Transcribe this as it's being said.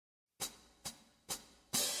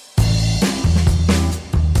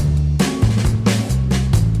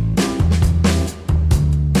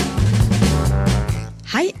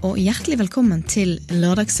og hjertelig velkommen til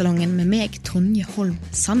Lørdagssalongen med meg, Tonje Holm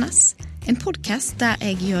Sandnes. En podcast der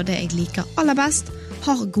jeg gjør det jeg liker aller best,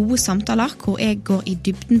 har gode samtaler hvor jeg går i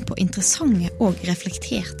dybden på interessante og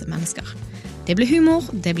reflekterte mennesker. Det blir humor,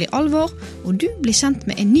 det blir alvor, og du blir kjent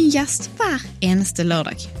med en ny gjest hver eneste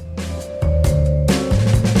lørdag.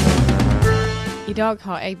 I dag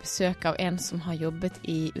har jeg besøk av en som har jobbet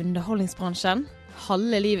i underholdningsbransjen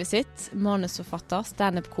halve livet sitt, manusforfatter,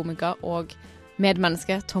 stand-up-komiker og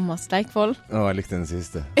medmenneske, Thomas Leikvoll. Jeg likte den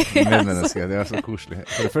siste. Medmenneske, det var så koselig.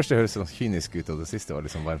 For det første høres sånn kynisk ut, og det siste var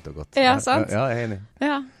liksom varmt og godt. Ja, sant? Ja, jeg er enig.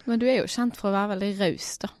 Ja, men du er jo kjent for å være veldig raus,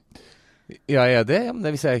 da. Ja, men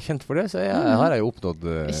hvis jeg er kjent for det, så har jeg jo oppnådd...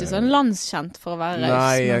 Ikke sånn landskjent for å være raus.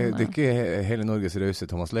 Nei, det er ikke hele Norges rause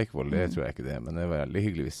Thomas Leikvoll, det tror jeg ikke det. Men det er veldig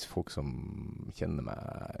hyggelig hvis folk som kjenner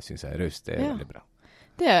meg synes jeg er raus, det er veldig bra.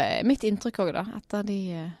 Det er mitt inntrykk også da. Etter de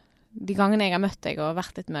gangene jeg har møtt deg og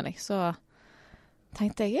vært litt med deg, så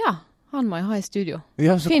tenkte jeg, han må jeg ha i studio.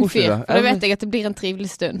 Ja, så fin koselig fyr, da. for da vet jeg at det blir en trivelig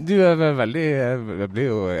stund. Du er veldig,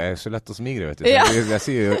 jeg er så lett å smigre, vet du. Ja. Jeg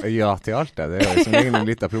sier jo ja til alt det. Det er jo som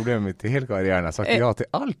egentlig litt av problemet mitt i hele karrieren. Jeg har sagt ja til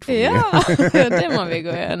alt for mye. Ja, det må vi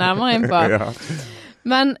gå nærmere inn på. Ja.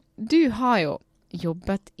 Men du har jo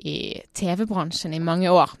jobbet i TV-bransjen i mange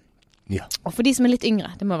år. Ja. Og for de som er litt yngre,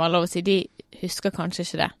 det må være lov å si, de husker kanskje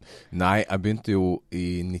ikke det. Nei, jeg begynte jo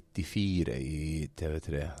i 94 i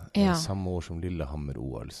TV3. Ja. Samme år som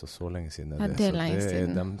Lillehammer-OL, så lenge siden er det. Det er lenge så det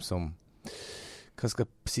siden. er dem som, hva skal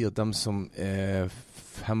jeg si, at dem som er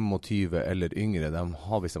 25 eller yngre,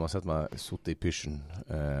 hvis de har sett meg suttet i pysjen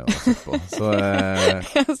og sett på.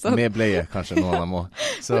 Så med bleie, kanskje noen av dem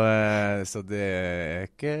også. Så det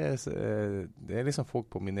er ikke, det er liksom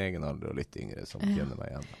folk på min egen alder og litt yngre som kjenner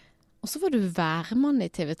meg igjen. Og så var du værmann i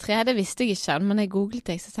TV3, det visste jeg ikke, men jeg googlet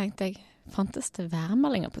deg, så tenkte jeg, fantes det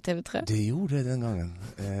værmeldinger på TV3? Det gjorde det den gangen.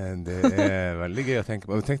 Det er veldig gøy å tenke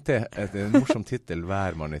på. Jeg tenkte at det er en morsom titel,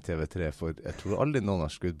 værmann i TV3, for jeg tror aldri noen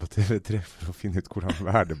har skrudd på TV3 for å finne ut hvordan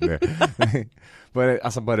vær det ble.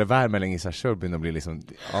 bare værmelding i seg selv begynner å bli liksom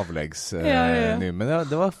avleggs nå. Men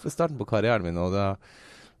det var starten på karrieren min, og da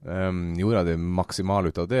gjorde jeg det maksimale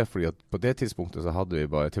ut av det, fordi at på det tidspunktet så hadde vi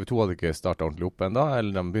bare, TV2 hadde ikke startet ordentlig opp enda,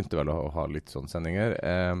 eller de begynte vel å ha litt sånne sendinger,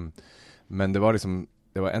 men det var liksom,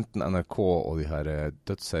 det var enten NRK og de her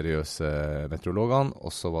dødsseriøse meteorologene,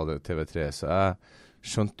 og så var det TV3, så jeg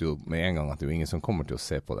skjønte jo med en gang at det er jo ingen som kommer til å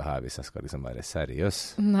se på det her hvis jeg skal liksom være seriøs.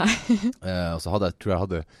 Nei. Og så tror jeg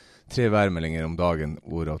hadde 3 værmeldinger om dagen,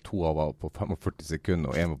 hvorav 2 var på 45 sekunder,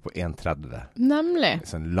 og 1 var på 1,30. Nemlig.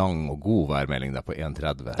 Sånn lang og god værmelding der på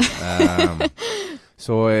 1,30.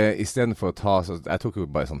 Så i stedet for å ta, så jeg tok jo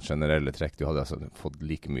bare sånn generelle trekk, du hadde altså fått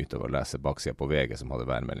like mye ut av å lese baksiden på VG som hadde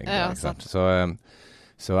værmelding. Ja, der, sant.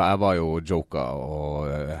 Så jeg var jo joka og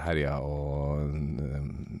herja og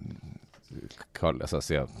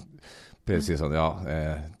Peder sier sånn,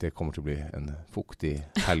 det kommer til å bli en fuktig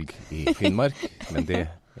helg i Finnmark, men det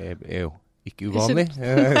er jo ikke uvanlig.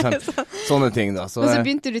 Sånne ting da. Så, og så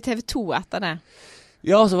begynte du TV2 etter det?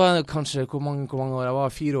 Ja, så var jeg kanskje, hvor mange år? Jeg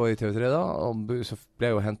var 4 år i TV3 da, og så ble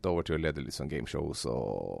jeg jo hentet over til å lede litt sånn gameshows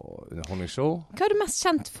og underholdningsshow. Hva er du mest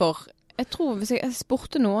kjent for? Jeg tror, hvis jeg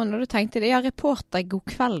spurte noen, og du tenkte det, reporter i God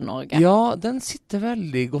kveld Norge. Ja, den sitter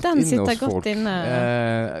veldig godt inne hos folk. Den sitter godt inne.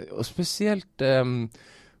 Og spesielt...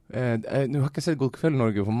 nå har jeg ikke sett God kveld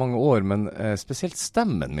Norge for mange år, men spesielt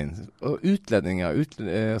stemmen min og utlendinger,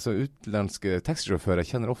 altså utenlandske tekstsjåfører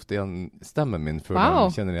kjenner ofte igjen stemmen min før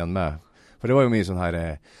de kjenner igjen meg. For det var jo mye sånn her,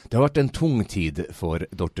 det har vært en tung tid for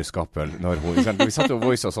Dorte Skappel når vi satt og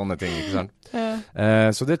voice og sånne ting, ikke sant?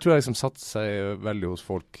 Så det tror jeg liksom satt seg veldig hos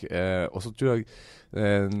folk. Og så tror jeg,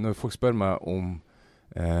 når folk spør meg om,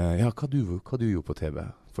 hva du gjorde på TV?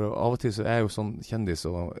 For av og til så er jeg jo sånn kjendis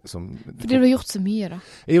Fordi du har gjort så mye da?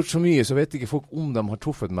 Jeg har gjort så mye, så vet ikke folk om de har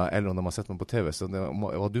truffet meg, eller om de har sett meg på TV. Så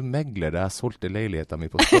var du megler da jeg solgte leiligheten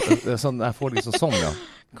min på sånn, jeg får liksom sånn, ja.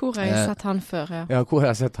 Hvor har jeg sett han før, ja. Ja, hvor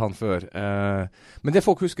har jeg sett han før. Men det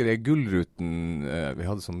folk husker er Gullruten, vi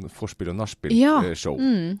hadde sånn forspill- og nachspill-show.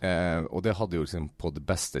 Og det hadde jo liksom på det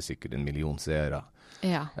beste sikkert 1 million seere.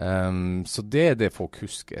 Ja. Så det er det folk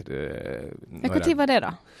husker. Hva tid var det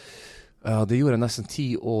da? Ja, det gjorde jeg nesten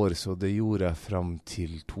 10 år, så det gjorde jeg frem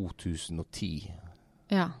til 2010.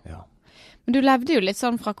 Ja. Men du levde jo litt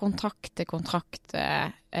sånn fra kontrakt til kontrakt.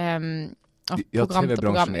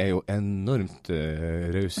 TV-bransjen er jo enormt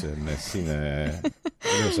rause med sine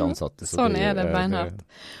rause ansatte. Sånn er det beinhardt.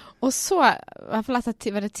 Og så, i hvert fall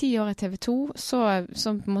etter var det 10 år i TV2, så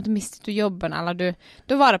på en måte mistet du jobben, eller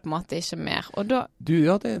da var det på en måte ikke mer. Og da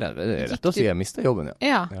ja, det er rett å si, jeg mistet jobben,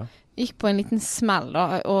 ja. gikk på en liten smell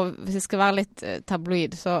da, og hvis jeg skal være litt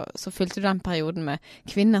tabloid, så fylte du den perioden med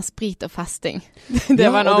kvinner, sprit og festing. Det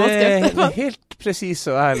var en overskrift. Det er en helt presis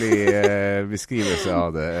og ærlig beskrivelse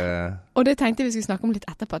av det. Og det tenkte vi skulle snakke om litt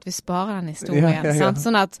etterpå, at vi sparer den historien, sant?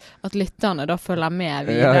 Sånn at lytterne da følger med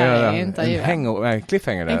videre i intervjuet. En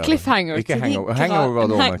cliffhanger. En cliffhanger. Ikke hangover. Hangover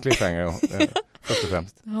var det en cliffhanger, først og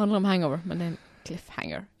fremst. Det handler om hangover, men det er en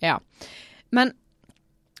cliffhanger. Ja. Men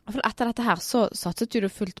etter dette her, så satset du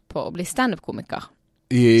fullt på å bli stand-up-komiker.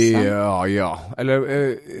 Ja. Eller,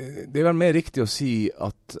 det er vel mer riktig å si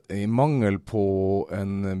at i mangel på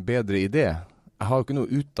en bedre idé, jeg har jo ikke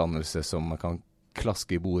noe utdannelse som jeg kan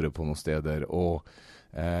klaske i bordet på noen steder, og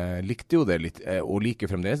likte jo det litt, og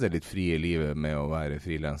liker fremdeles det litt frie livet med å være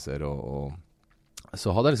frilanser, og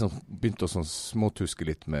så hadde jeg liksom begynt å sånn småtuske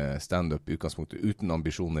litt med stand-up i utgangspunktet, uten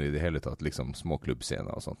ambisjoner i det hele tatt, liksom små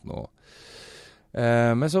klubbscener og sånt,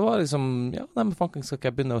 men så var det liksom, men fanken skal ikke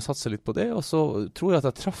jeg begynne å satse litt på det, og så tror jeg at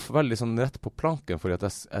jeg traff veldig sånn rett på planken, fordi at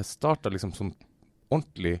jeg startet liksom sånn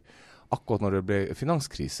ordentlig akkurat når det ble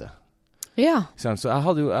finanskrise. Ja. Så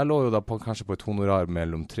jeg lå jo da kanskje på et honorar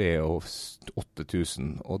mellom 3 og 8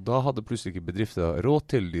 000, og da hadde plutselig ikke bedrifter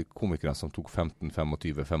råd til de komikerne som tok 15,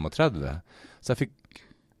 25, 35, så jeg fikk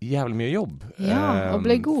jævlig mye jobb. Ja, og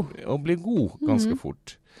ble god. Og ble god ganske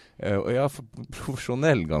fort. Og jeg var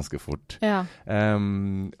profesjonell ganske fort. Ja.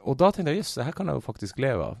 Og da tenkte jeg, det her kan jeg jo faktisk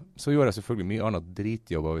leve av. Så gjorde jeg selvfølgelig mye annet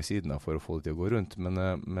dritjobber ved siden av for å få det til å gå rundt,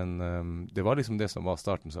 men det var liksom det som var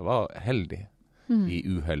starten, så jeg var heldig. I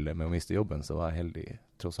uhellet med å miste jobben, så var jeg heldig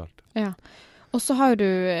tross alt. Ja. Og så har jo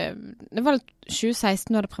du, det var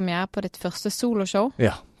 2016 du hadde premiere på ditt første soloshow.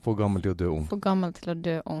 Ja, For gammel til å dø ung. For gammel til å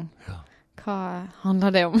dø ung. Ja. Hva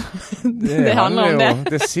handler det om? Det handler om det.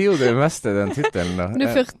 Det sier jo det meste, den titelen da. Du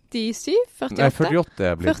er 47? 48? Nei, 48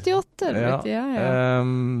 er blitt. 48 er blitt, ja.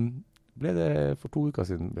 Ble det for 2 uker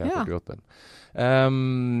siden, ble jeg 48.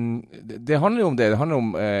 Det handler jo om det. Det handler om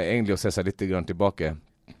egentlig å se seg litt grann tilbake.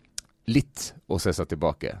 Litt å se seg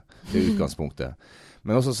tilbake, det er utgangspunktet.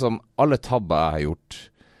 Men også som alle tabber jeg har gjort,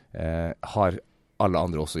 har alle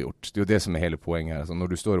andre også gjort. Det er jo det som er hele poenget her. Altså, når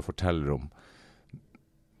du står og forteller om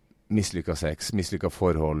mislykket sex, mislykket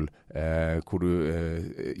forhold, hvor du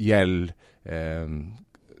gjeld,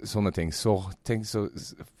 sånne ting. Så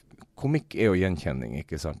komikk er jo gjenkjenning,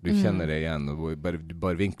 ikke sant? Du kjenner det igjen, og du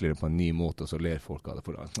bare vinkler det på en ny måte, og så ler folk av det.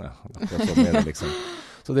 For det er det, liksom.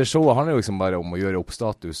 Så det showet handler jo liksom bare om å gjøre opp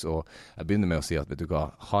status, og jeg begynner med å si at, vet du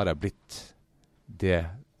hva, har jeg blitt det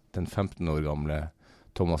den 15 år gamle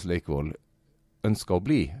Thomas Leikvoll ønsker å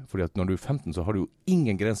bli? Fordi at når du er 15, så har du jo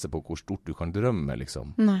ingen grense på hvor stort du kan drømme,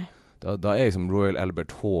 liksom. Nei. Da er liksom Royal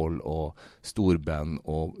Albert Hall og storband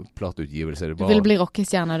og plateutgivelser. Du ville bli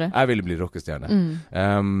rockestjerne, du? Jeg ville bli rockestjerne.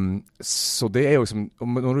 Så det er jo liksom,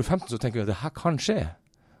 når du er 15 så tenker du at det her kan skje.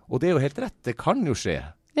 Og det er jo helt rett, det kan jo skje.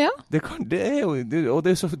 Ja. Det er jo, og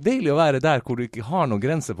det er så deilig å være der hvor du ikke har noen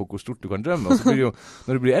grenser på hvor stort du kan drømme. Og så blir det jo,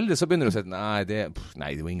 når du blir eldre så begynner du å si nei, det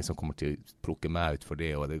er jo ingen som kommer til å plukke meg ut for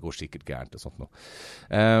det, og det går sikkert gærent og sånt noe.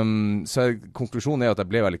 Så konklusjonen er at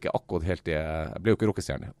jeg ble vel ikke akkurat helt det, jeg ble jo ikke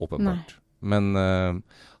rockestjerne, åpenbart. Men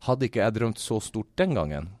hadde ikke jeg drømt så stort den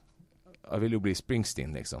gangen, jeg ville jo bli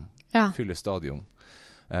Springsteen liksom, fylle stadion.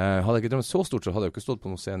 Hadde jeg ikke drømt så stort så hadde jeg jo ikke stått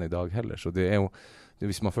på noen scene i dag heller, så det er jo,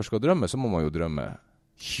 hvis man først skal drømme så må man jo drømme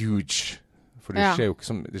huge. For det skjer jo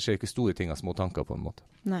ikke, det skjer ikke store ting av små tanker på en måte.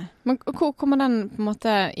 Nei. Men hvor kommer den på en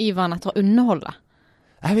måte iveren etter å underholde?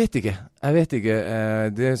 Jeg vet ikke.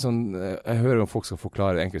 Det er sånn, jeg hører om folk skal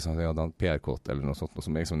forklare enkelt sånn, PR-kåt eller noe sånt,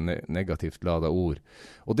 som er sånn negativt ladet ord.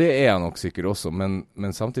 Og det er jeg nok sikkert også,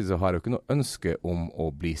 men samtidig så har jeg jo ikke noe ønske om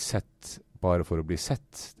å bli sett bare for å bli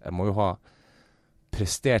sett. Jeg må jo ha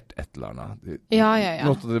prestert et eller annet. Ja.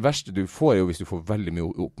 Noe av det verste du får er jo hvis du får veldig mye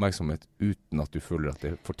oppmerksomhet uten at du føler at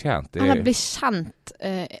det er fortjent. Eller bli kjent.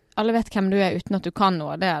 Alle vet hvem du er uten at du kan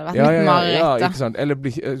noe. Det har vært litt mareritt. Ja, ikke sant. Eller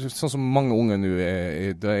sånn som mange unge nå,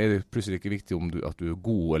 da er det plutselig ikke viktig om at du er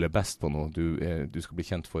god eller best på noe. Du skal bli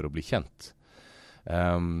kjent for å bli kjent.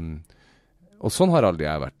 Og sånn har aldri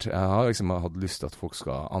jeg vært. Jeg har liksom hatt lyst til at folk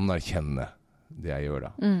skal anerkjenne det jeg gjør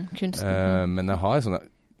da. Kunsten. Men jeg har sånn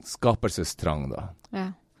skapelsestrang da. Ja.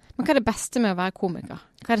 Men hva er det beste med å være komiker?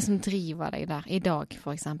 Hva er det som driver deg der i dag,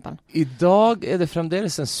 for eksempel? I dag er det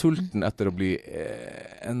fremdeles en sulten etter å bli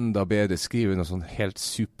enda bedre, skrive noe sånn helt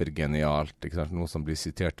supergenialt, ikke sant? Noe som blir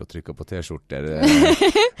sitert og trykket på t-skjorter,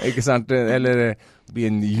 ikke sant? Eller bli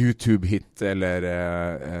en YouTube-hit, eller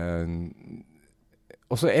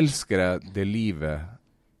og så elsker jeg det livet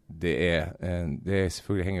det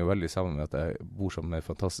selvfølgelig henger jo veldig sammen med at jeg bor sammen med en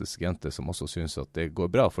fantastisk jente som også synes at det går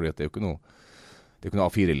bra, fordi at det er jo ikke noe det er ikke noe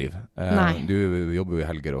A4-liv. Du jobber jo i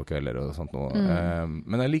helger og kvelder og sånt nå.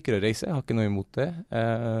 Men jeg liker å reise, jeg har ikke noe imot det.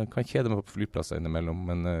 Kan kjede meg på flyplasser innimellom,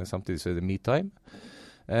 men samtidig så er det me time.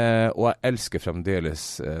 Og jeg elsker fremdeles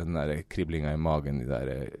den der kriblingen i magen, de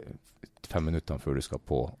der 5 minuttene før du skal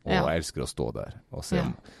på, og jeg elsker å stå der. Og se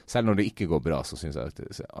om, selv når det ikke går bra, så synes jeg at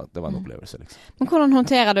det var en opplevelse. Liksom. Men hvordan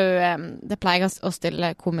håndterer du, det pleier å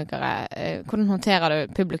stille komikere, hvordan håndterer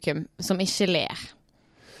du publikum som ikke ler?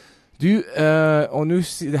 Du, og nå,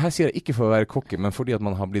 det her sier jeg ikke for å være kokke, men fordi at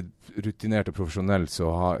man har blitt rutinert og profesjonell,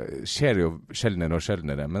 så skjer det jo sjeldnere og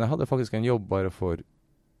sjeldnere. Men jeg hadde faktisk en jobb bare for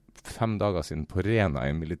 5 dager siden på Rena,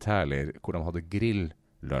 i en militærleir, hvor de hadde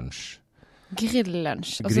grilllunsj.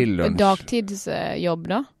 Grilllunsj? Altså dagtidsjobb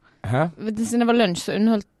da? Hæ? Siden det var lunsj, så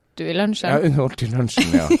underholdt du i lunsjen? Ja, underholdt i lunsjen,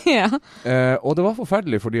 ja. Ja. Og det var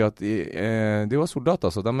forferdelig, fordi at de var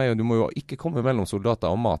soldater, så du må jo ikke komme mellom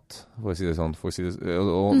soldater og mat, for å si det sånn.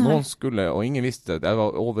 Og noen skulle, og ingen visste det. Jeg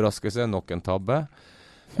var overraskelse, nok en tabbe.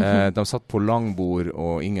 De satt på langbord,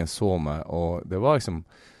 og ingen så meg, og det var liksom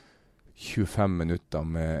 25 minutter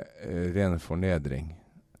med ren fornedring.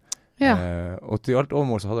 Ja. Og til alt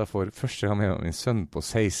overmål så hadde jeg for første gang med min sønn på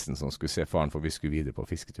 16 som skulle se faren, for vi skulle videre på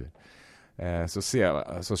fisketur. Så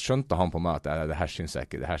skjønte han på meg at det her synes jeg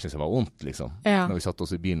ikke, det her synes jeg var ondt, liksom. Ja. Når vi satt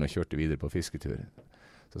oss i bilen og kjørte videre på fisketur.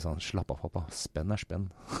 Så sa han, slapp av pappa, spenn er spenn.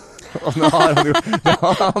 Og nå har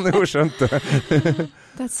han jo skjønt det.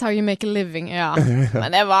 That's how you make a living, ja. Men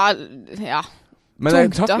det var, ja... Men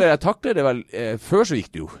jeg takler det vel, før så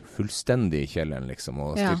gikk det jo fullstendig i kjelleren, liksom,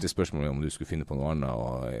 og stilte spørsmål om du skulle finne på noe annet,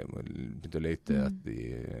 og begynte å lete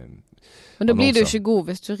etter Men da blir du ikke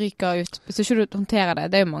god hvis du ryker ut, hvis du ikke håndterer det.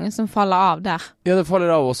 Det er jo mange som faller av der. Ja, det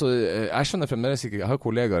faller av også. Jeg skjønner fremdeles ikke, jeg har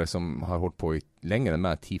kollegaer som har holdt på i lenger enn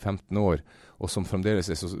meg, 10-15 år, og som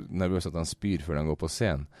fremdeles er så nervøse at de spyr før de går på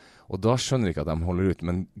scenen. Og da skjønner jeg ikke at de holder ut,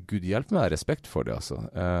 men Gud hjelp meg, respekt for det, altså.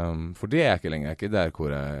 For det er jeg ikke lenger, jeg er ikke der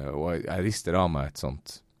hvor jeg rister av meg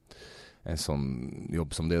en sånn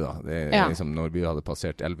jobb som det da. Det liksom, når vi hadde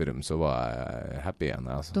passert Elverum, så var jeg happy igjen.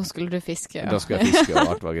 Altså. Da skulle du fiske. Ja. Da skulle jeg fiske,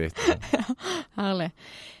 og alt var greit. Ja, herlig.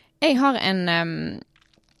 Jeg har en...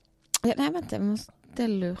 det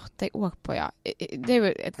lurte jeg også på, ja. Det er jo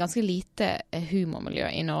et ganske lite humormiljø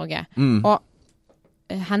i Norge. Og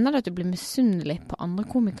hender det at du blir misunnelig på andre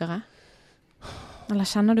komikere? Eller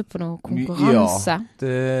kjenner du på noe konkurranse? Ja,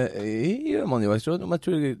 det gjør man jo. Jeg tror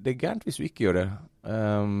det er gærent hvis du ikke gjør det.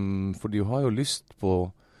 For du har jo lyst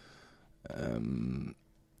på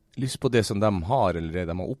det som de har, eller det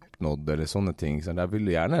de har oppnådd, eller sånne ting. Så jeg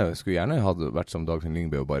skulle gjerne ha vært som Dagfinn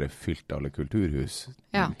Lyngbø og bare fylt alle kulturhus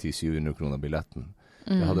til 700 kroner billetten.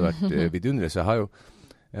 Det hadde vært vidunderlig. Så jeg har jo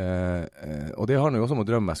og det har jeg jo også om å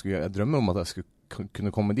drømme. Jeg drømmer om at jeg skulle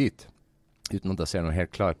kunne komme dit, uten at jeg ser noen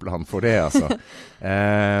helt klar plan for det, altså.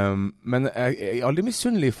 Men jeg er aldri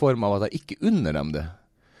misunnelig i form av at jeg ikke unner dem det.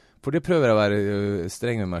 For det prøver jeg å være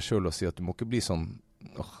streng med meg selv og si at du må ikke bli sånn,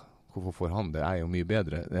 hvorfor får han det? Er jo mye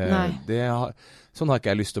bedre. Sånn har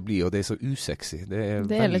ikke jeg lyst til å bli, og det er så usexy. Det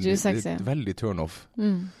er litt usexy. Det er veldig turn off.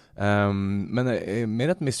 Men jeg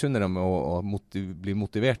mer at misunner dem å bli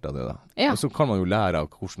motivert av det da. Ja. Og så kan man jo lære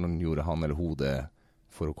av hvordan gjorde han eller hun det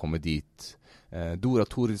for å komme dit. Dora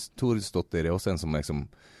Toresdotter er også en som liksom,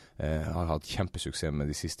 har hatt kjempesuksess med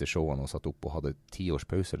de siste showene og satt opp og hadde 10 års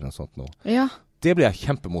pause eller noe sånt nå. Ja. Det blir jeg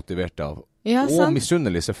kjempemotivert av. Ja, og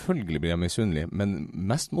misunnelig, selvfølgelig blir jeg misunnelig, men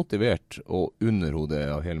mest motivert og underhodet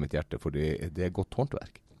av hele mitt hjerte, for det er godt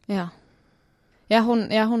håndverk. Ja. Ja, hun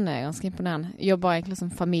er ganske imponerende. Jobber egentlig som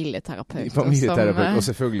familieterapeut. Og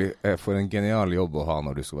selvfølgelig for en genial jobb å ha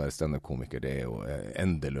når du skal være stand-up-komiker. Det er jo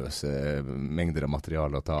endeløse mengder av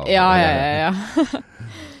materiale å ta av. Ja.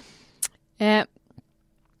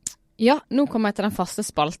 Ja, nå kommer jeg til den faste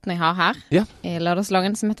spalten jeg har her i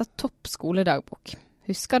Lørdagslongen, som heter Topp skoledagbok.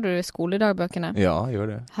 Husker du skoledagbøkene? Ja,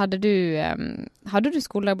 gjør det. Hadde du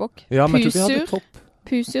skoledagbok? Ja, men jeg tror jeg hadde topp.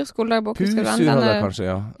 Pusur skoledagbok. Pusur hadde jeg kanskje,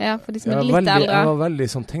 ja. Ja, for de som er litt eldre. Jeg var veldig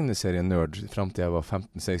sånn tegneserie-nerd frem til jeg var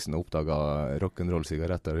 15-16 og oppdaget rock'n'roll,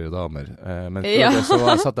 sigaretter og damer. Men før det så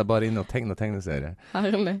satt jeg bare inne og tegneserier.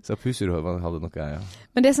 Herlig. Så Pusur hadde noe, ja.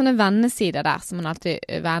 Men det er sånne vennesider der, som man alltid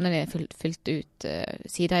vennene fylt ut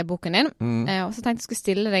sider i boken din. Og så tenkte jeg skulle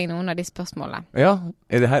stille deg noen av de spørsmålene. Ja,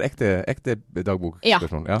 er det her ekte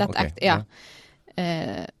dagbokspørsmål? Ja, dette er ekte, ja.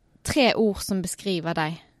 3 ord som beskriver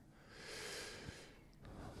deg.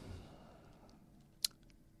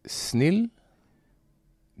 Snill,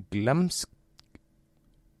 glemsk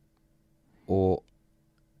og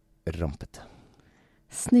rampete.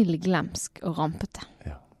 Snill, glemsk og rampete.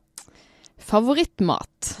 Ja.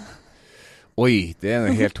 Favorittmat? Oi, det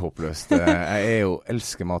noe helt håpløst. Jeg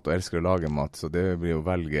elsker mat og elsker å lage mat, så det blir å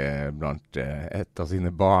velge blant et av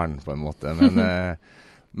sine barn på en måte.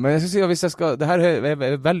 Men jeg skal si at hvis jeg skal... Det her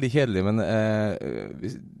er veldig kjedelig, men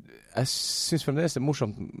jeg synes fremdeles det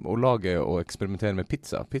morsomt å lage og eksperimentere med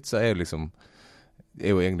pizza. Pizza er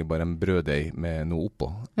jo egentlig bare en brøddeig med noe oppå.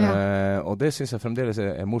 Ja. Og det synes jeg fremdeles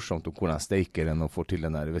er morsomt om hvordan jeg steker den og får til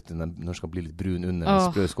den der, når den skal bli litt brun under,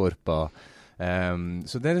 sprø skorpa.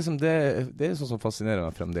 Så det er det er sånn som fascinerer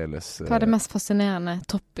meg fremdeles. Hva er det mest fascinerende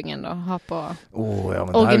toppingen da, ha på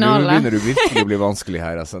men originale? Her begynner du virkelig å bli vanskelig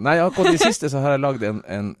her, altså. Nei, akkurat i siste så har jeg laget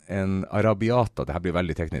en arabiata. Det her blir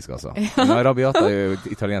veldig teknisk, altså. En arabiata er jo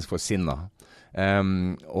italiensk for sinna.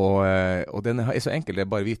 Og den er så enkel, det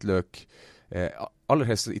er bare hvitløk, aller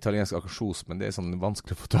helst italiensk akasjos, men det er sånn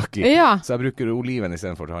vanskelig å få tak i. Ja. Så jeg bruker oliven i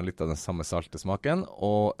stedet for å ha litt av den samme salte smaken.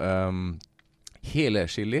 Og hele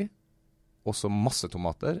chili, også masse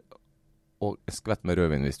tomater, og en skvett med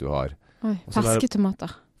rødvin hvis du har. Oi, ferske tomater.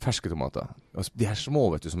 Ferske tomater. Og de her små,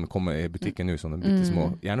 vet du, som kommer i butikken nå, sånne bitte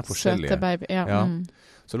små, gjerne forskjellige. Søte baby, ja.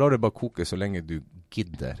 Så lar det bare koke så lenge du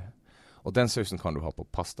gidder. Og den sausen kan du ha på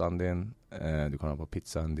pastaen din, du kan ha på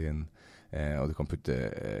pizzaen din, og du kan putte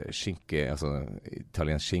skinke, altså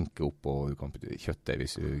italiensk skinke opp, og du kan putte kjøttdeig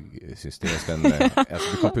hvis du synes det er spennende. Altså,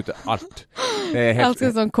 du kan putte alt. Jeg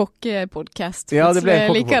elsker sånn kokkepodcast. Ja, det ble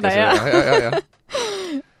en kokkepodcast.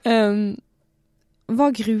 Ja. Hva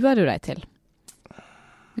gruer du deg til?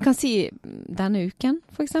 Du kan si denne uken,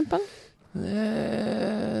 for eksempel.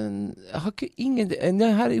 Jeg har ikke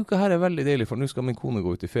denne uka her er veldig deilig, for nå skal min kone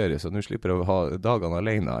gå ut i ferie, så nå slipper jeg å ha dagene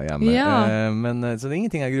alene hjemme. Ja. Så det er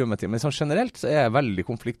ingenting jeg gruer meg til. Men sånn generelt så er jeg veldig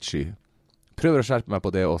konfliktsky. Prøver å skjerpe meg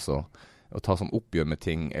på det også. Å ta sånn oppgjør med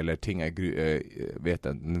ting, eller ting jeg vet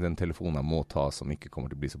at den telefonen jeg må ta som ikke kommer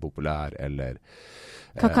til å bli så populær, eller...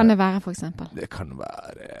 Hva kan det være, for eksempel? Det kan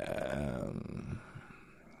være...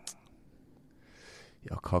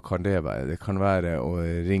 Ja, hva kan det være? Det kan være å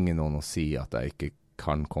ringe noen og si at jeg ikke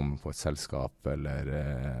kan komme på et selskap, eller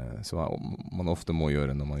som man ofte må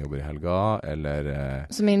gjøre når man jobber i helga, eller...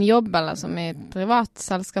 Som i en jobb, eller som i et privat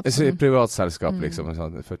selskap? Så i et privat selskap, liksom,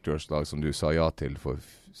 en 40-årsdag som du sa ja til for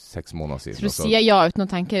 6 måneder siden. Så du sier ja uten å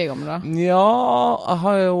tenke deg om det da? Ja, jeg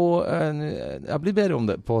har jo... Jeg blir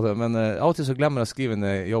bedre på det, men av og til så glemmer jeg å skrive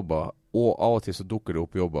ned jobber, og av og til så dukker det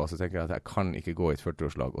opp jobber, så tenker jeg at jeg kan ikke gå i et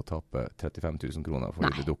 40-årslag og tape 35 000 kroner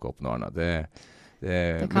fordi det dukker opp noe annet.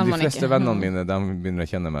 Men de fleste vennene mine, de begynner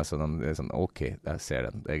å kjenne meg, så de er sånn, ok, jeg ser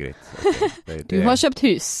den, det er greit. Okay, du har kjøpt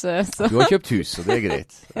hus. Så. Du har kjøpt hus, så det er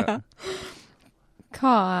greit. Ja.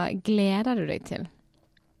 Hva gleder du deg til?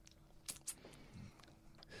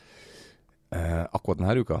 Akkurat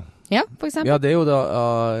denne uka? Ja, for eksempel. Ja, det er jo da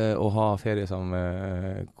å ha ferie sammen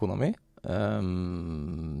med kona mi.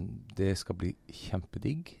 Det skal bli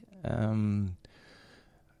kjempedigg.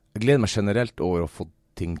 Jeg gleder meg generelt over å få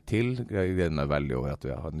ting til. Jeg gleder meg veldig over at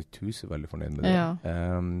vi har et nytt hus, er veldig fornøyd med det,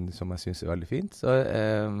 som jeg synes er veldig fint. Så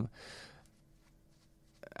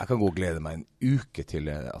jeg kan gå og glede meg en uke til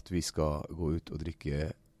at vi skal gå ut og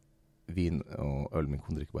drikke vin og øl. Min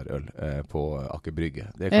kone drikker bare øl på Aker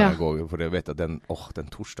Brygge. Det kan jeg gå, for jeg vet at den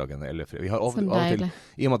torsdagen eller fredag. Vi har av og til,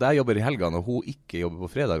 i og med at jeg jobber i helgene, og hun ikke jobber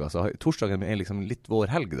på fredager, så torsdagen er liksom litt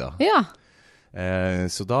vår helg da. Ja.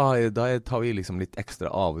 Så da tar vi liksom litt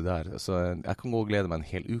ekstra av der. Så jeg kan gå og glede meg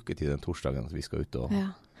en hel uke til den torsdagen at vi skal ut og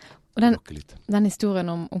Og den historien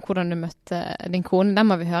om hvordan du møtte din kone, den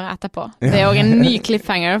må vi høre etterpå. Det er også en ny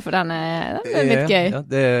cliffhanger, for den er litt gøy. Ja,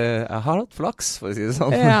 jeg har hatt flaks, for å si det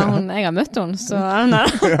sånn. Ja, jeg har møtt henne, så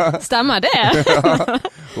stemmer det.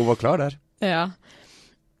 Hun var klar der. Ja.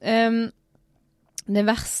 Det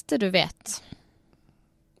verste du vet,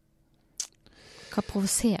 hva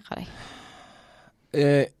provoserer deg?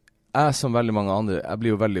 Jeg som veldig mange andre, jeg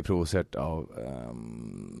blir jo veldig provosert av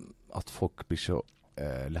at folk blir så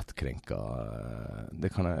lettkrenka. Det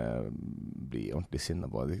kan jeg bli ordentlig sinnet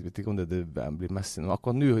på. Jeg vet ikke om det blir mest sinnet.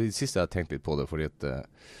 Akkurat nå, i det siste har jeg tenkt litt på det, fordi at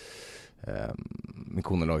min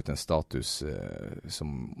kone la ut en status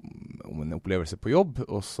om en opplevelse på jobb,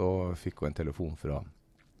 og så fikk hun en telefon fra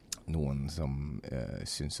noen som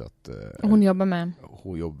synes at hun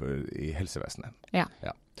jobber i helsevesenet. Ja.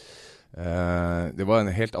 Det var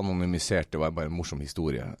en helt anonymisert, det var bare en morsom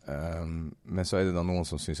historie. Men så er det da noen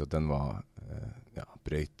som synes at den var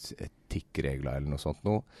brøyt etikkregler eller noe sånt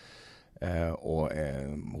nå. Og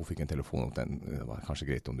hun fikk en telefon om den. Det var kanskje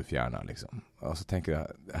greit om du fjerner, liksom. Og så tenker jeg,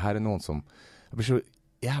 her er noen som... Jeg blir så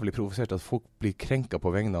jævlig provosert at folk blir krenket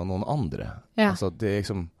på vegne av noen andre. Ja. Altså, det er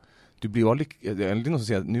liksom... Du blir jo aldri... Det er noen som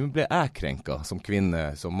sier at nå ble jeg krenket som kvinne,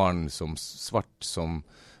 som mann, som svart, som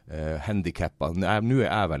handicappa. Nå er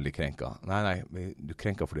jeg veldig krenka. Nei, du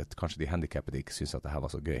krenker fordi at kanskje de handicappede ikke synes at det her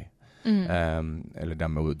var så gøy. Eller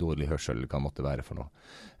dem med dårlig hørsel kan måtte være for noe.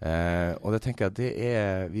 Og det tenker jeg at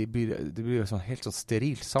det blir jo sånn helt sånn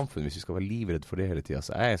sterilt samfunn hvis vi skal være livredd for det hele tiden.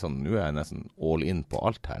 Så nå er jeg nesten all in på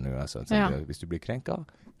alt her nå. Hvis du blir krenka,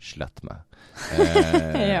 slett meg.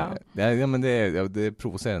 Men det er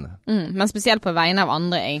provoserende. Men spesielt på vegne av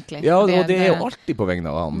andre, egentlig. Ja, og det er jo alltid på vegne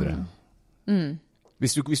av andre.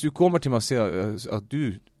 Hvis du kommer til meg og sier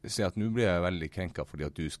at nå blir jeg veldig krenka fordi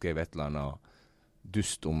at du skrev et eller annet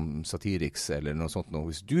dust om Satiriks eller noe sånt.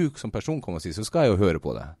 Hvis du som person kommer og sier, så skal jeg jo høre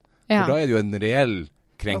på det. For da er det jo en reell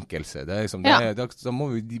krenkelse. Da må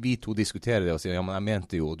vi to diskutere det og si, ja, men jeg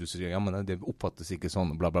mente jo, og du sier, ja, men det oppfattes ikke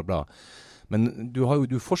sånn, bla bla bla. Men du er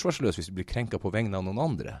forsvarsløs hvis du blir krenket på vegne av noen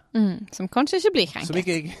andre. Som kanskje ikke blir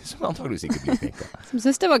krenket. Som antageligvis ikke blir krenket. Som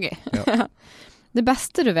synes det var gøy. Ja. Det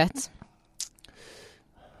beste du vet.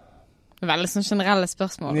 Veldig sånn generelle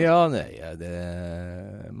spørsmål. Ja, det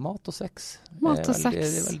er mat og sex. Mat og sex. Det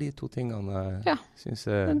er vel de to tingene jeg synes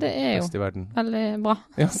er best i verden. Veldig bra.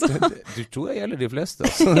 Ja, du tror det gjelder de fleste,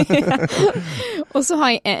 altså. Og så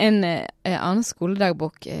har jeg en annen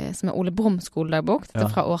skoledagbok, som er Ole Brumm skoledagbok, dette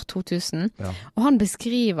er fra år 2000. Ja. Og han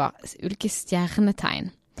beskriver ulike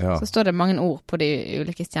stjernetegn. Ja. Så står det mange ord på de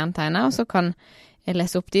ulike stjernetegnene, og så kan jeg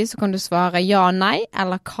lese opp de, så kan du svare ja, nei,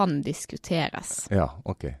 eller kan diskuteres. Ja,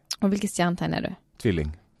 ok. Og hvilke stjernetegn er du?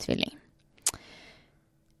 Tvilling.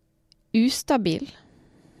 Ustabil?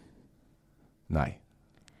 Nei.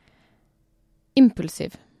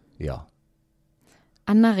 Impulsiv? Ja.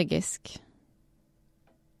 Energisk?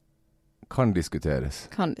 Kan diskuteres.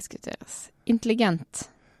 Intelligent?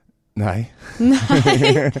 Nei.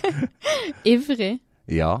 Ivrig?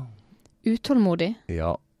 Ja. Utålmodig?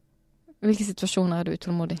 Ja. Hvilke situasjoner er du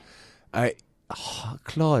utålmodig? Jeg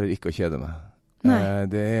klarer ikke å kjede meg.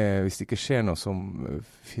 Hvis det ikke skjer noe som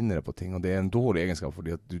finner jeg på ting, og det er en dårlig egenskap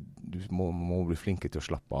fordi at du må bli flinkere til å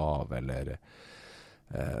slappe av, eller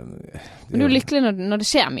du er lykkelig når det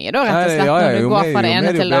skjer mye da, rett og slett, når du går fra det ene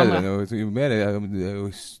til det andre. Jo mer er jo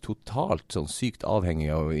totalt sånn sykt avhengig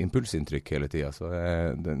av impulsinntrykk hele tiden. Så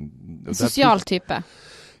sosial type.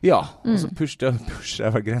 Ja, og så pusher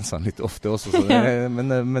jeg vel grensene litt ofte også, så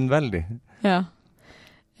men veldig. Ja.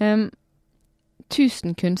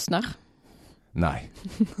 1000 kunstner. Nei,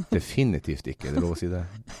 definitivt ikke. Det er lov å si det.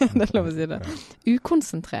 Det er lov å si det.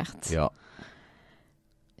 Ukonsentrert. Ja.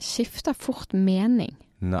 Skifter fort mening.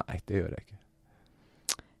 Nei, det gjør jeg ikke.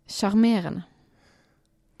 Charmerende.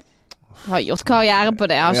 Har gjort karriere på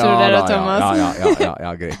det, har ikke du det da, Thomas?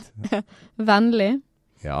 Ja, greit. Vennlig.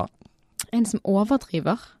 Ja. En som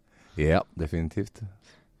overdriver. Ja, definitivt.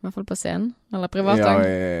 I hvert fall på scenen, eller privat. Ja,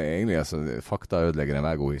 egentlig, altså, fakta ødelegger en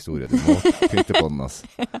hver god historie. Du må pynte på den, altså.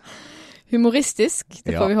 Humoristisk,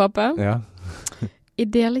 det får vi håpe. Ja.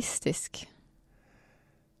 Idealistisk.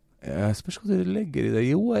 Jeg spørs hva du legger i det.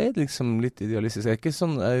 Jo, jeg er liksom litt idealistisk. Jeg er ikke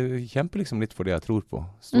sånn, jeg kjemper liksom litt for det jeg tror på.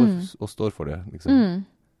 Og står for det, liksom.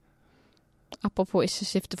 Apropos ikke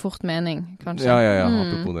skifte fort mening, kanskje. Ja,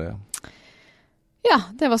 apropos det, ja. Ja,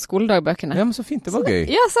 det var skoledagbøkene. Ja, men så fint, det var gøy.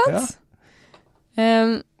 Ja, sant?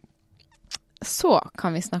 Ja. Så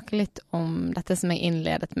kan vi snakke litt om dette som jeg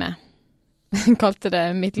innledet med. Kalte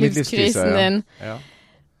det midtlivskrisen din. Ja.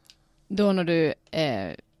 Da når du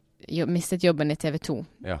mistet jobben i TV 2,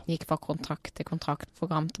 gikk fra kontrakt til kontrakt,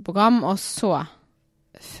 program til program, og så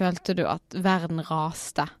følte du at verden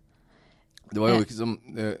raste. Det var jo ikke som,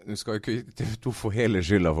 du skal jo ikke TV 2 få hele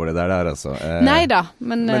skylda for det der, altså. Neida,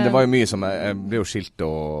 men det var jo mye som, jeg ble jo skilt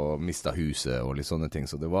og mistet huset og litt sånne ting,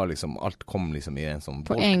 så det var liksom, alt kom liksom i en sånn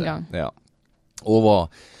bolte. På en gang. Ja. Og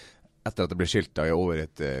etter at det ble skilt da, jeg over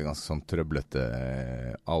et ganske sånn trøblete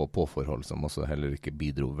av- og på-forhold, som også heller ikke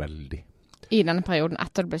bidro veldig. I denne perioden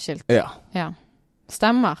etter det ble skilt? Ja.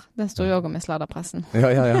 Stemmer. Den stod jo også med sladderpressen. Ja.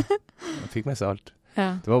 Jeg fikk med seg alt.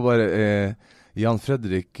 Ja. Det var bare Jan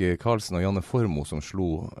Fredrik Karlsen og Janne Formo som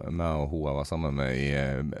slo meg og hun jeg var sammen med i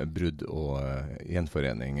brudd og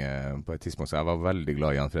gjenforening på et tidspunkt. Så jeg var veldig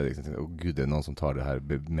glad i Jan Fredrik. Jeg tenkte, Gud, det er noen som tar det her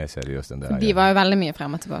mer seriøst enn det her. De var jo veldig mye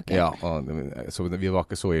frem og tilbake. Ja, så vi var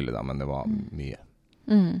ikke så ille da, men det var mye.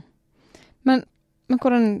 Men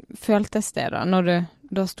hvordan føltes det da, når du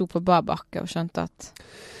da sto på bar bakke og skjønte at...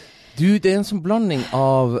 Du, det er en sånn blanding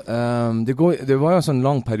av... det var jo en sånn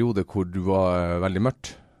lang periode hvor du var veldig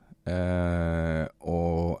mørkt. Jeg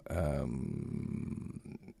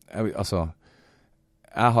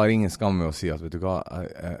har ingen skam med å si at, vet du hva,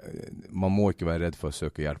 man må ikke være redd for å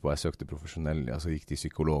søke hjelp, og jeg søkte profesjonell, altså gikk til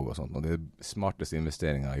psykolog og sånt, og det er smarteste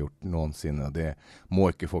investeringen jeg har gjort noensinne, og det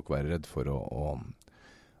må ikke folk være redd for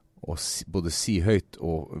både si høyt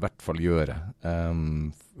og I hvert fall gjøre.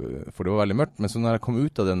 For det var veldig mørkt, men så når jeg kom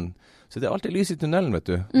ut av den, så det alltid lys I tunnelen, vet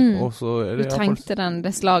du. Og så, du trengte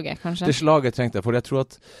det slaget, kanskje? Det slaget trengte jeg, for jeg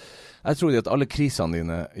tror at alle krisene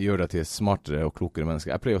dine gjør deg til et smartere og klokere menneske.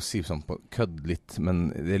 Jeg pleier å si sånn på kødd litt, men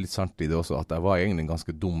det litt sant I det også, at jeg var egentlig en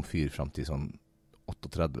ganske dum fyr frem til sånn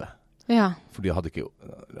 38. Ja. Fordi jeg hadde ikke,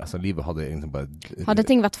 altså livet hadde egentlig bare... Hadde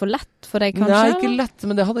ting vært for lett for deg, kanskje? Nei, ikke lett,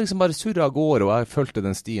 men det hadde liksom bare surret av gårde, og jeg følte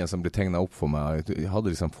den stien som ble tegnet opp for meg. Jeg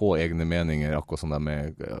hadde liksom få egne meninger, akkurat som det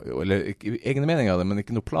med... Eller egne meninger hadde, men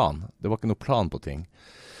ikke noe plan. Det var ikke noe plan på ting.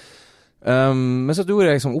 Men så gjorde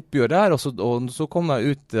jeg liksom oppgjør der, og så kom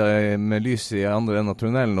jeg ut med lys I andre enden av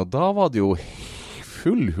tunnelen, og da var det jo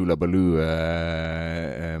full hula-baloo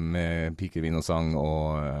med piker, vin og sang,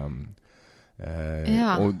 og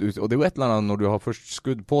det jo et eller annet når du har først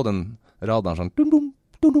skudd på den radaren sånn dum-dum,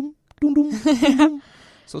 dum-dum, dum-dum,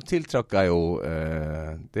 så tiltrakk jeg jo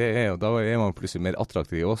da man plutselig mer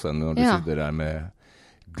attraktiv også enn når du sitter der med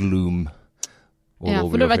gloom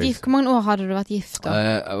for du har vært gift. Hvor mange år hadde du vært gift da?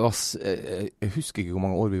 Jeg husker ikke hvor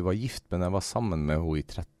mange år vi var gift, men jeg var sammen med henne I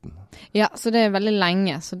 13. Ja, så det veldig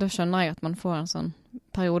lenge, så da skjønner jeg at man får en sånn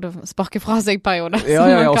periode, sparke fra seg periode, ja,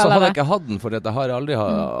 og så hadde jeg ikke hatt den, for jeg har aldri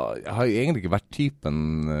jeg har egentlig ikke vært typen,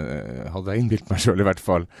 hadde jeg innbilt meg selv I hvert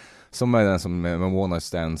fall, som den som med one night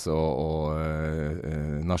stands og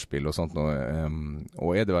nachspiel og sånt,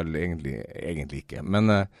 og det vel egentlig ikke,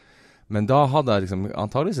 men da hadde jeg liksom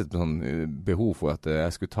antageligvis et sånn behov for at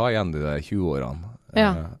jeg skulle ta igjen de der 20-årene. Ja.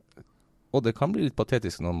 Og det kan bli litt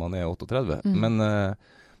patetisk når man 38, men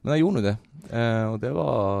jeg gjorde det. Og det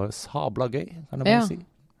var sabla gøy, kan jeg bare si.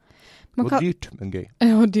 Det var dyrt, men gøy.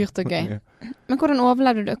 Ja, dyrt og gøy. Men hvordan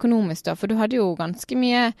overlevde du økonomisk da? For du hadde jo ganske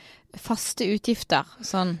mye faste utgifter.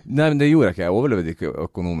 Sånn. Nei, men det gjorde jeg ikke. Jeg overlevde ikke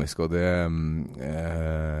økonomisk, og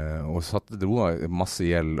dro meg masse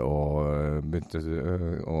gjeld, og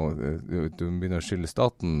du begynner å skylde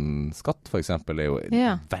staten skatt, for eksempel, jo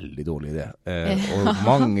en veldig dårlig idé. Og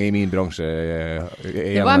mange I min bransje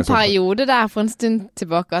det var en periode der for en stund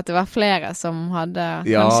tilbake at det var flere som hadde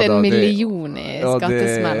kanskje en million I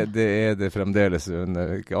skattesmell. Det det fremdeles.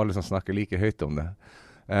 Ikke alle som snakker like høyt om det.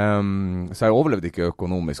 Så jeg overlevde ikke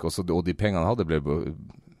økonomisk, og de pengene jeg hadde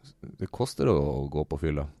det koster å gå på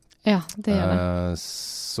fylla. Ja, det gjør det.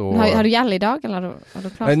 Har du gjeld I dag, eller har du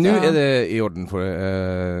klart det? Nå det I orden, for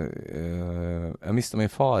jeg mistet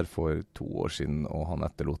min far for 2 år siden, og han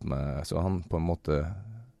etterlot meg, så han på en måte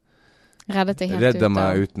reddet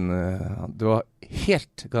meg uten det var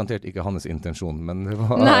helt garantert ikke hans intensjon, men det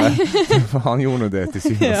var han gjorde det til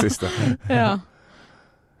syvende og siste. Ja.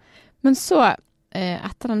 Men så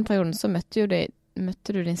etter den perioden så møtte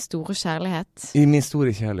du din store kjærlighet. I min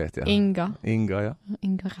store kjærlighet, ja. Inga, ja.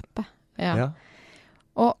 Inga Reppe. Ja.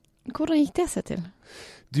 Og hvordan gikk det seg til?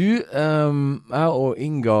 Du, jeg og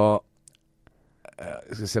Inga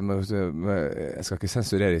jeg skal ikke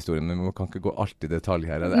sensurere historien, men man kan ikke gå alt I detalj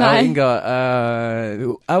her. Inga,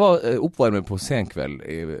 jeg var oppvarmet på senkveld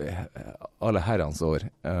I alle herrens år.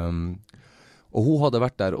 Og hun hadde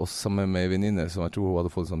vært der også sammen med venninner som jeg tror hun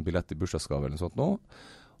hadde fått en sånn billett I bursdagsgave eller noe sånt nå.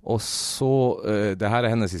 Og så, det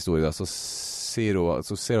her hennes historie da, så ser hun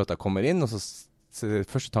at jeg kommer inn, og så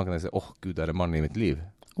første tanken jeg sier, Gud, det mannen I mitt liv.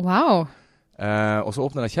 Wow! Og så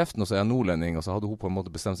åpner jeg kjeften, og så jeg nordlending, og så hadde hun på en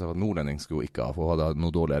måte bestemt seg for at nordlending skulle hun ikke ha, for hun hadde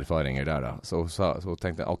noen dårlige erfaringer der da. Så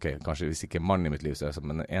tenkte jeg, ok, kanskje hvis ikke mannen I mitt liv, så det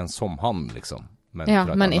men en som han, liksom. Men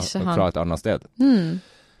fra et annet sted.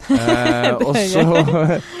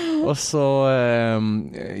 Og så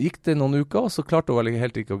gikk det noen uker, og så klarte hun vel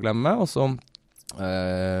helt ikke å glemme, og så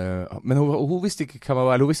men hun visste ikke hvem jeg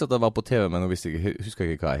var, eller hun visste at jeg var på TV, men hun husker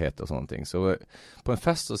ikke hva jeg het og sånne ting. Så på en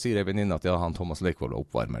fest så sier jeg venninne at han Thomas Leikvoll var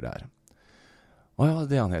oppvarmer der. Ja,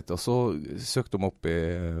 det han het. Og så søkte hun opp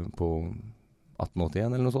på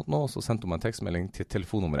 1881 eller noe sånt nå, og så sendte hun meg en tekstmelding til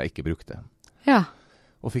telefonnummeret jeg ikke brukte. Ja.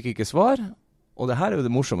 Og fikk ikke svar, og det her jo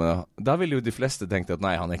det morsomme. Da ville jo de fleste tenkt at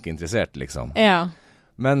nei, han ikke interessert, liksom. Ja.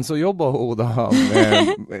 Men så jobbet hun da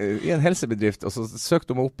I en helsebedrift, og så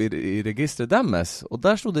søkte hun opp I registret deres, og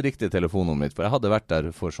der stod det riktige telefonnummeret mitt, for jeg hadde vært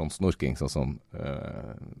der for sånn snorking, sånn som...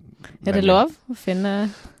 det lov å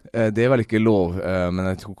finne... Det vel ikke lov, men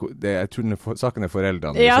jeg tror saken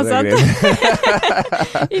foreldrene. Ja, sant.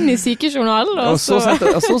 Inn I sykejournalen. Og så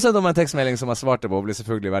sendte hun meg en tekstmelding som jeg svarte på, og ble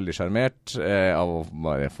selvfølgelig veldig skjermert av å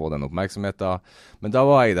bare få den oppmerksomheten. Men da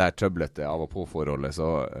var jeg I det her trøblete av og på forholdet,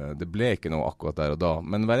 så det ble ikke noe akkurat der og da.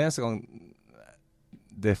 Men hver eneste gang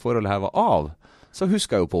det forholdet her var av, så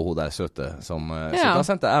husker jeg jo på hun der søte, så da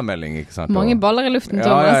sendte jeg melding, ikke sant? Mange baller i luften,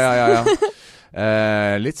 Thomas.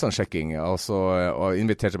 Ja. Litt sånn sjekking, og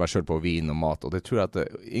inviterte meg selv på vin og mat, og det tror jeg at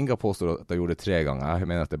Inga påstår at jeg gjorde det 3 ganger, jeg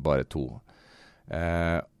mener at det er bare 2.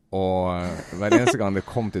 Og hver eneste gang det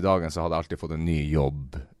kom til dagen, så hadde jeg alltid fått en ny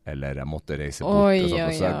jobb, eller jeg måtte reise bort, og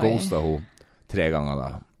så jeg ghostet hun 3 ganger da.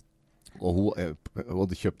 Og hun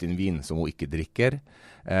hadde kjøpt inn vin som hun ikke drikker,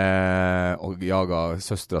 og jaget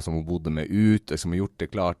søstre som hun bodde med ut, som har gjort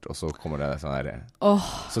det klart, og så kommer det sånn her.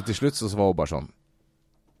 Så til slutt så var hun bare sånn,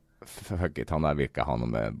 fuck it, han der virker han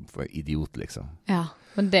med idiot, liksom. Ja,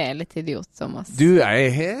 men det er litt idiot, Thomas. Du,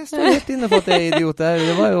 jeg står helt inne på at det er idiot.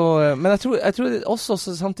 Det var jo, men jeg tror også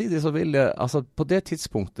samtidig så ville, altså på det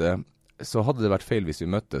tidspunktet, så hadde det vært feil hvis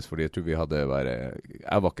vi møttes, fordi jeg tror vi hadde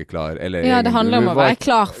jeg var ikke klar. Eller, ja, det handler om å være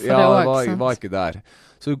klar for det også. Ja, jeg var ikke der.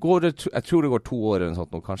 Så jeg tror det går 2 år eller noe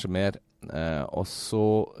sånt, og kanskje mer. Og så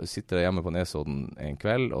sitter jeg hjemme på Nesodden en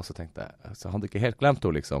kveld, og så tenkte jeg, så jeg hadde ikke helt glemt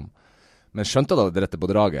henne, liksom. Men skjønte da det rette på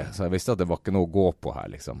draget, så jeg visste at det var ikke noe å gå på her,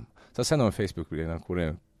 liksom. Så jeg sender en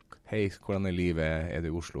Facebook-bilder hei, hvordan er livet? Er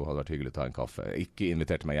det i Oslo? Hadde vært hyggelig å ta en kaffe. Ikke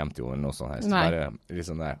inviterte meg hjem til henne eller noe sånt her. Så bare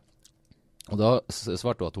liksom det. Og da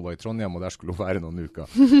svarte hun at hun var i Trondheim, og der skulle hun være noen uker.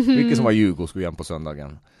 Ikke som var ljug, hun skulle hjem på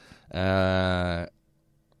søndagen.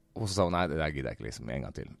 Og så sa hun, nei, det der gidder jeg ikke liksom en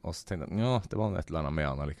gang til. Og så tenkte jeg, ja, det var et eller annet med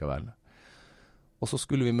han likevel. Og så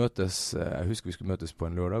skulle vi møtes, jeg husker vi skulle møtes på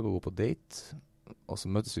en lørdag og gå på date. Og så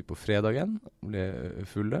møtes vi på fredagen, ble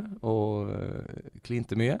fulle og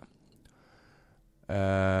klinte mye.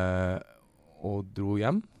 Og dro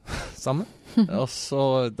hjem sammen. Og så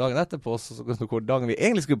dagen etterpå, dagen vi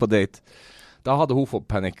egentlig skulle på date, da hadde hun fått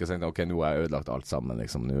panikk og sagt, ok, nå har jeg ødelagt alt sammen,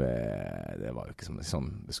 liksom. Det var jo ikke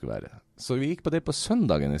sånn det skulle være. Så vi gikk på date på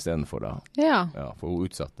søndagen i stedet for da. Ja, for hun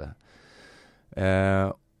utsatte.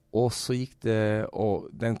 Og så gikk det, og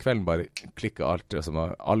den kvelden bare klikket alt, altså,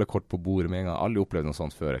 alle kort på bordet med en gang, alle opplevde noe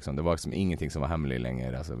sånt før, liksom. Det var liksom ingenting som var hemmelig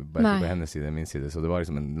lenger, altså, bare på hennes side, min side, så det var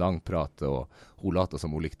liksom en lang prat, og hun lata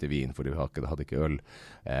som hun likte vin, fordi hun hadde ikke øl,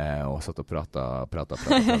 og satt og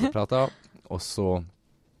prata, og så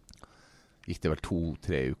gikk det vel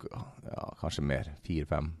 2-3 uker, ja, kanskje mer,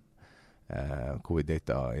 4-5, hvor vi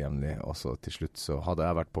datet jevnlig, og så til slutt så hadde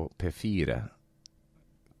jeg vært på P4,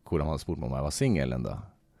 hvor han hadde spurt meg om jeg var single enda.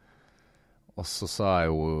 Og så sa jeg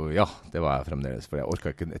jo, ja, det var jeg fremdeles, for jeg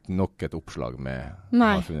orket ikke nok et oppslag med å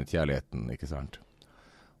ha funnet kjærligheten, ikke sant?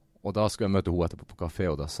 Og da skulle jeg møte henne etterpå på kafé,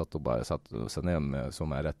 og da satt hun bare seg ned med så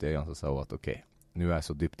meg rett i øynene, så sa hun at ok, nå er jeg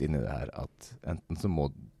så dypt inne i det her, at enten så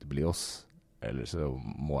må det bli oss, eller så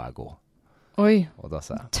må jeg gå. Oi, og da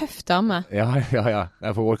sa jeg, tøff dame. Ja,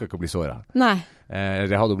 jeg orker ikke å bli såret. Nei.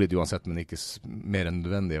 Det hadde blitt uansett, men ikke mer enn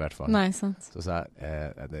nødvendig i hvert fall. Nei, sant. Så sa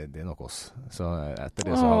jeg, det er nok oss. Så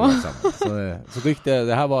etter det så har vi vært sammen. Så gikk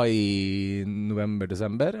det her var i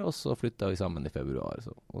november-desember, og så flyttet vi sammen i februar.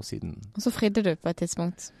 Og siden... Og så fridde du på et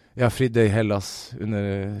tidspunkt? Ja, fridde i Hellas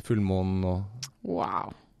under fullmånen, og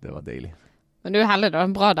wow. Det var deilig. Men du er heldig da,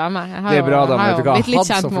 en bra dame. Det er bra dame, vet du hva? Blitt litt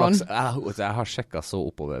kjent med henne. Jeg har sjekket så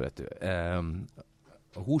oppover, vet du.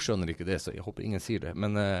 Hun skjønner ikke det, så jeg håper ingen sier det.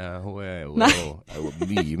 Men hun er jo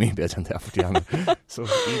mye bedre enn det jeg fortjener. Så,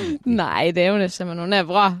 nei, det er hun ikke, men hun er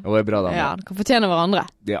bra. Hun er bra dame. Ja, de kan fortjene hverandre.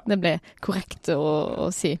 Ja. Det blir korrekt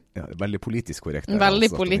å si. Ja, veldig politisk korrekt.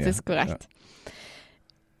 Veldig politisk korrekt. Ja.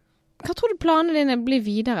 Hva tror du planene dine blir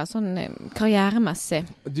videre, sånn karrieremessig?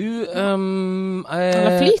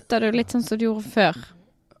 Eller flyter du litt sånn som du gjorde før?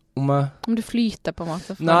 Om du flyter på en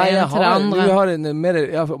måte fra det ene til det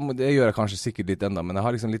andre? Det gjør jeg kanskje sikkert litt enda, men jeg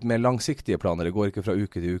har liksom litt mer langsiktige planer. Det går ikke fra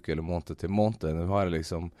uke til uke eller måned til måned. Nå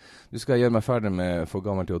skal jeg gjøre meg ferdig med For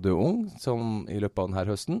gammel til å dø ung, som i løpet av denne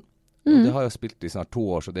høsten. Det har jeg spilt i snart 2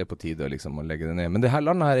 år, så det er på tide liksom, å legge det ned. Men det her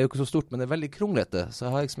landet her er jo ikke så stort, men det er veldig kronglete, så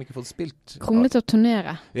jeg har liksom ikke fått spilt. Kronglete å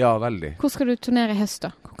turnere? Ja, veldig. Hvor skal du turnere i høst da?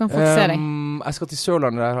 Hvor kan folk se deg? Jeg skal til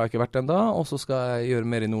Sørlandet, der har jeg ikke vært enda, og så skal jeg gjøre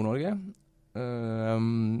mer i Nord-Norge.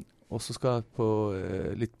 Og så skal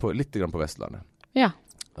jeg litt grann på Vestlandet. Ja.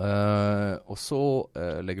 Og så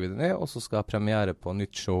legger vi det ned, og så skal jeg premiere på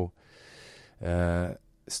nytt show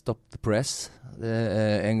Stop the Press. Det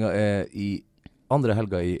er en gang i andre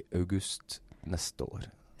helga i august neste år.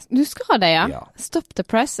 Du skal det, ja? Stop the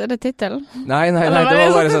Press, er det titelen? Nei, det var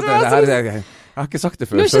bare sånn. Jeg har ikke sagt det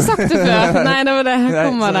før. Du har ikke sagt det før? Nei, det var det.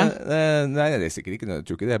 Kommer det? Nei, det er sikkert ikke noe. Jeg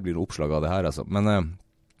tror ikke det blir noe oppslag av det her, altså. Men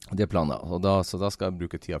det er planer. Så da skal jeg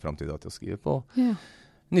bruke tida frem til å skrive på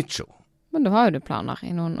nytt show. Men da har jo du planer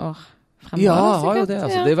i noen år fremover? Ja, jeg har jo det.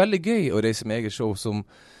 Altså. Det er veldig gøy å reise med eget show som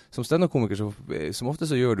stand-up-komiker, som ofte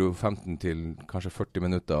så gjør du 15 til kanskje 40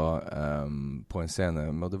 minutter på en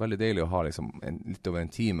scene, men det er veldig deilig å ha liksom litt over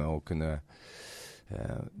en time og kunne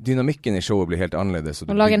dynamikken I showet blir helt annerledes.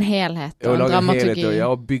 Og lage en helhet og en dramaturgi.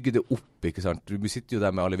 Og bygge det opp, ikke sant? Du sitter jo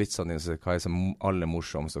der med alle vitsene dine, så hva som alle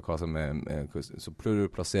morsomst, og hva som så prøver du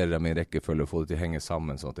å plassere dem I rekkefølge og få det til å henge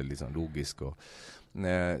sammen, sånn at det litt sånn logisk.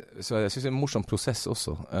 Så jeg synes det en morsom prosess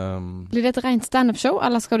også. Blir det et rent stand-up-show,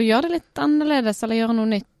 eller skal du gjøre det litt annerledes, eller gjøre noe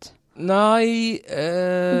nytt? Nei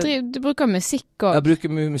Du bruker musikk og Jeg bruker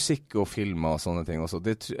musikk og filmer og sånne ting også.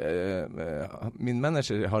 Min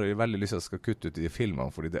manager har veldig lyst til at jeg skal kutte ut I de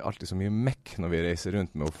filmene, fordi det alltid så mye mekk når vi reiser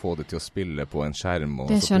rundt med å få det til å spille på en skjerm.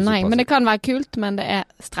 Og det skjønner jeg, men det kan være kult, men det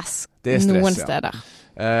stress, noen steder.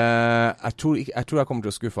 Jeg tror jeg kommer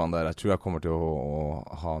til å skuffe han der. Jeg tror jeg kommer til å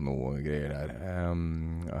ha noe greier der.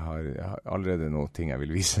 Jeg har allerede noen ting jeg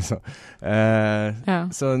vil vise.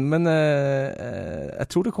 Men jeg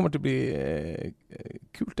tror det kommer til å bli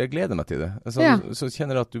kult. Jeg gleder meg til det. Så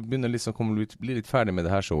kjenner jeg at du begynner kommer bli litt ferdig med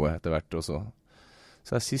det her showet etter hvert også.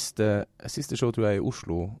 Så siste show tror jeg I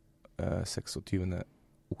Oslo 26.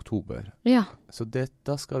 oktober. Ja. Så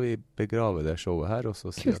da skal vi begrave det showet her. Og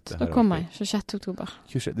så kult, da kommer jeg 26. oktober.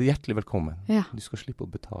 Det hjertelig velkommen. Ja. Du skal slippe å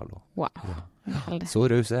betale. Wow, heldig. Så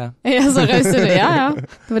raus jeg. Ja, så raus du, ja.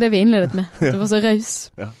 Det var det vi innledet med. Du var så raus.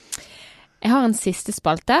 Ja. Jeg har en siste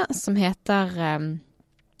spalte som heter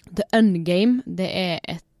The Ungame. Det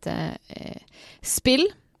et spill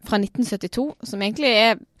fra 1972, som egentlig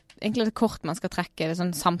et kort man skal trekke. Det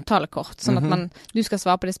sånn samtalekort, sånn at du skal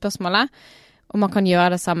svare på det spørsmålet. Og man kan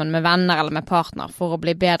gjøre det sammen med venner eller med partner for å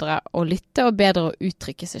bli bedre å lytte og bedre å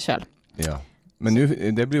uttrykke seg selv. Ja, men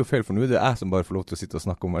det blir jo feil, for nå det jeg som bare får lov til å sitte og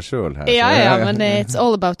snakke om meg selv her. Ja, men it's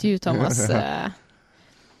all about you, Thomas.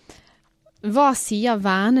 Hva sier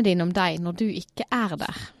vennene dine om deg når du ikke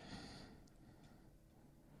der?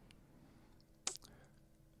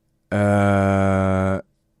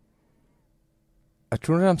 Jeg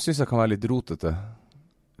tror de synes jeg kan være litt rotete.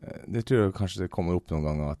 Det tror jeg kanskje det kommer opp noen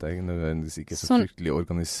ganger, at jeg nødvendigvis ikke så fryktelig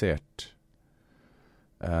organisert.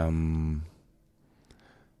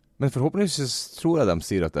 Men forhåpentligvis tror jeg de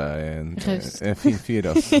sier at jeg en fin fyr.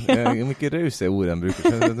 Altså. Om ikke raus ordet de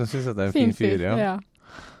bruker, de synes at jeg en fin fyr, ja.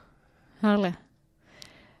 Herlig.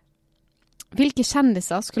 Hvilke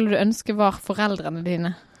kjendiser skulle du ønske var foreldrene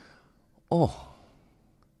dine?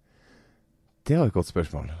 Det var et godt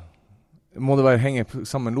spørsmål. Må det henge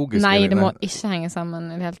sammen logisk? Nei, det må ikke henge sammen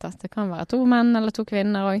I det hele tatt. Det kan være 2 menn eller 2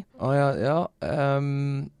 kvinner også. Ja.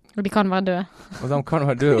 Og de kan være døde. Og de kan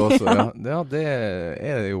være døde også, ja. Ja,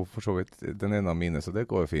 det jo for så vidt den ene av mine, så det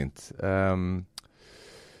går jo fint.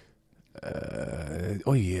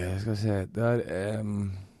 Skal vi se.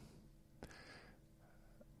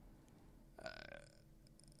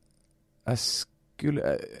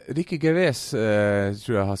 Ricky Gervais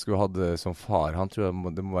tror jeg skulle hatt det som far. Han tror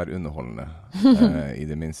jeg det må være underholdende I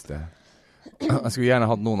det minste. Jeg skulle gjerne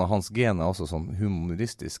hatt noen av hans gener også, sånn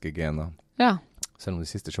humoristiske gener. Ja. Selv om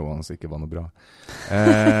de siste showene hans ikke var noe bra.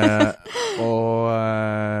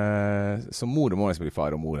 Så mor må jeg bli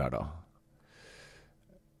far og mor her da.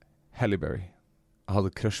 Halle Berry. Jeg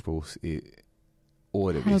hadde crush på hos I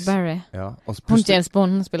årevis. Halle Berry. Ja. Hun James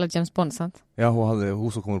Bond, hun spiller James Bond, sant? Ja,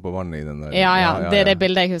 hun som kommer på vannet I den der. Ja, det det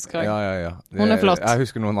bildet jeg husker. Ja. Hun flott. Jeg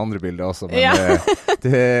husker noen andre bilder også, men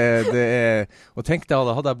det og tenk deg,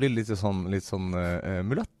 da hadde jeg blitt litt sånn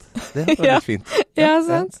mulatt. Det hadde vært fint. Ja,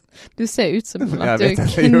 sant? Du ser ut som at du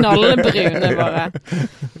knallbrune bare.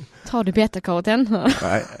 Tar du beta-karoten?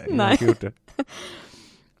 Nei, jeg har ikke gjort det.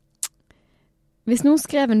 Hvis noen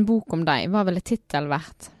skrev en bok om deg, hva ville titel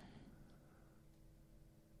vært?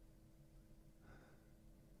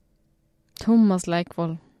 Thomas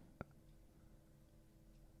Leikvoll.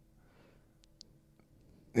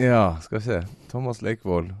 Ja, skal vi se. Thomas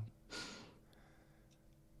Leikvoll.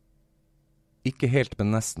 Ikke helt,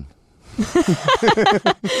 men nesten.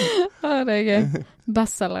 Det gøy.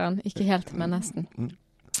 Bestselgeren. Ikke helt, men nesten.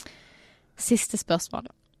 Siste spørsmål.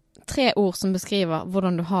 3 ord som beskriver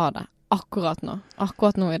hvordan du har det akkurat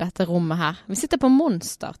nå I dette rommet her. Vi sitter på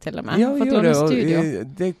Monster til og med. Ja, vi gjør det, og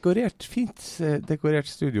dekorert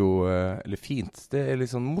studio, eller fint, det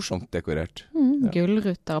litt sånn morsomt dekorert.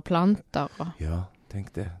 Gullruter og planter. Og ja,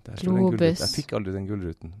 tenk det. Globus. Jeg fikk aldri den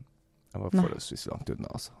gullruten. Jeg var forholdsvis langt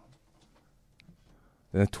unna, altså.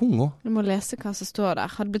 Den tung også. Du må lese hva som står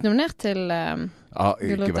der. Har du blitt nominert til Ja,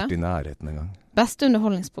 jeg har ikke vært I nærheten en gang. Beste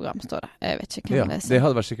underholdningsprogram står det. Jeg vet ikke hvem det det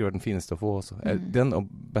hadde sikkert vært den fineste å få også. Den og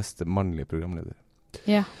beste mannlige programleder.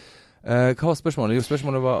 Ja. Hva var spørsmålet? Jo,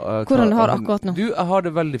 spørsmålet var... Hvordan du har det akkurat nå? Du, jeg har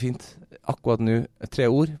det veldig fint. Akkurat nå. 3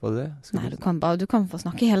 ord, var det det? Nei, du kan få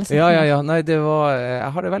snakke I hele setningen. Ja. Nei, det var...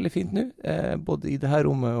 Jeg har det veldig fint nå. Både I det her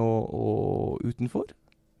rommet og utenfor.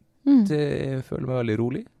 Jeg føler meg veldig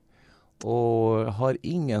rolig. Og har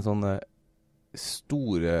ingen sånne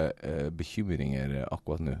store bekymringer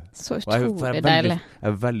akkurat nå. Så utrolig deilig.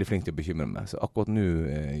 Jeg veldig flink til å bekymre meg, så akkurat nå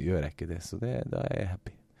gjør jeg ikke det, så da jeg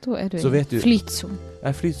happy. Da du i flytson. Jeg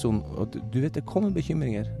er flytson, og du vet, det kommer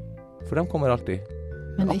bekymringer, for de kommer alltid.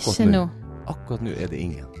 Men ikke nå. Akkurat nå det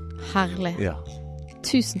ingen. Herlig. Ja.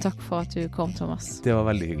 Tusen takk for at du kom, Thomas. Det var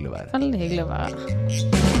veldig hyggelig å være. Veldig hyggelig å være.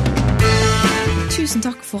 Tusen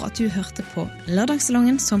takk for at du hørte på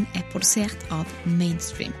Lørdagssalongen, som produsert av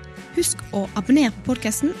Mainstream. Husk å abonnere på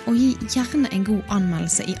podcasten, og gi gjerne en god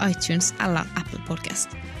anmeldelse i iTunes eller Apple Podcast.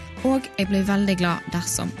 Og jeg blir veldig glad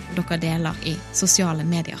dersom dere deler i sosiale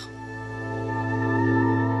medier.